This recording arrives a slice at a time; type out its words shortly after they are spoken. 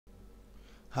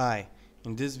Hi,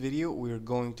 in this video we are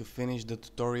going to finish the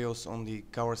tutorials on the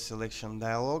cover selection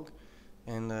dialog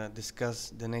and discuss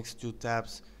the next two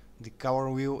tabs, the cover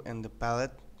wheel and the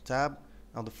palette tab.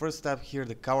 Now the first tab here,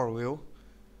 the cover wheel,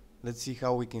 let's see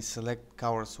how we can select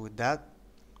covers with that.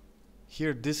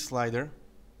 Here this slider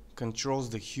controls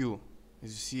the hue.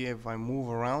 As you see, if I move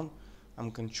around, I'm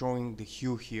controlling the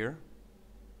hue here.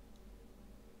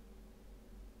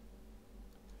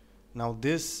 Now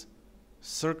this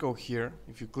circle here,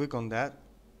 if you click on that,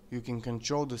 you can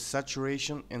control the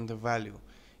saturation and the value.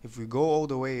 If we go all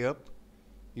the way up,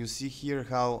 you see here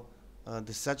how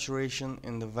the saturation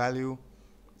and the value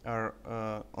are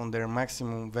on their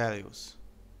maximum values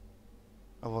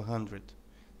of 100.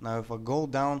 Now if I go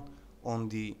down on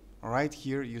the right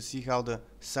here, you see how the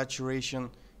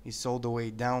saturation is all the way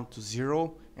down to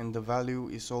 0 and the value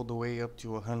is all the way up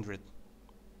to 100.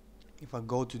 If I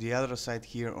go to the other side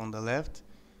here on the left,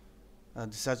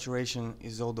 the saturation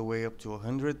is all the way up to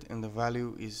 100 and the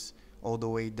value is all the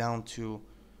way down to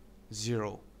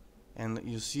 0. And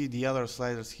you see the other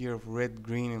sliders here of red,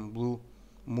 green and blue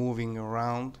moving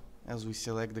around as we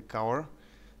select the cover.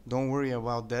 Don't worry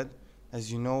about that.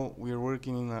 As you know, we are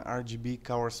working in an RGB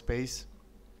cover space,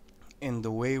 and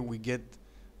the way we get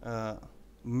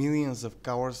millions of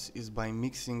covers is by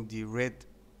mixing the red,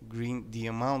 green, the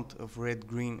amount of red,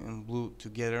 green and blue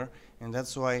together, and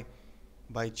that's why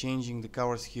by changing the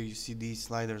covers here you see these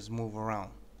sliders move around.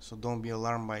 So don't be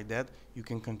alarmed by that. You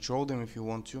can control them if you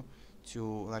want to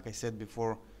like I said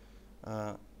before,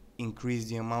 increase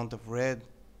the amount of red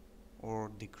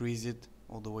or decrease it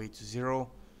all the way to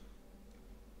 0.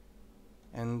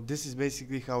 And this is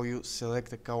basically how you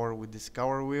select a cover with this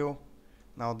cover wheel.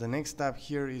 Now the next tab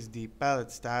here is the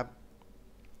Pallets tab.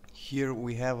 Here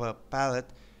we have a palette,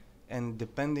 and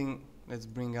depending, let's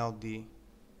bring out the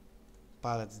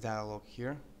palettes dialog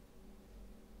here.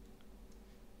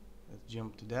 Let's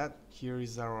jump to that. Here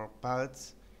is our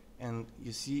palettes, and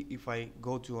you see if I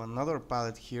go to another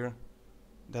palette here,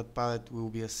 that palette will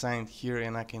be assigned here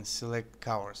and I can select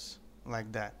covers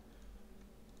like that.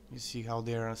 You see how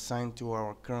they are assigned to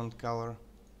our current color.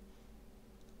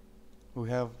 We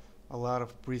have a lot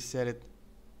of preset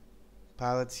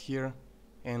palettes here,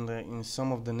 and in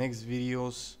some of the next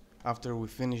videos after we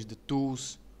finish the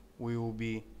tools we will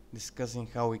be discussing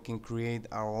how we can create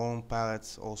our own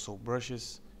palettes, also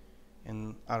brushes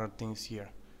and other things here.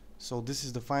 So this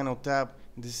is the final tab.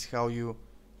 This is how you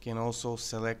can also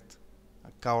select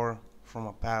a cover from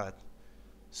a palette.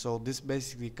 So this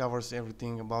basically covers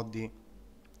everything about the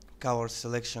cover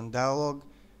selection dialog,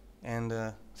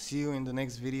 and see you in the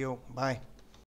next video. Bye.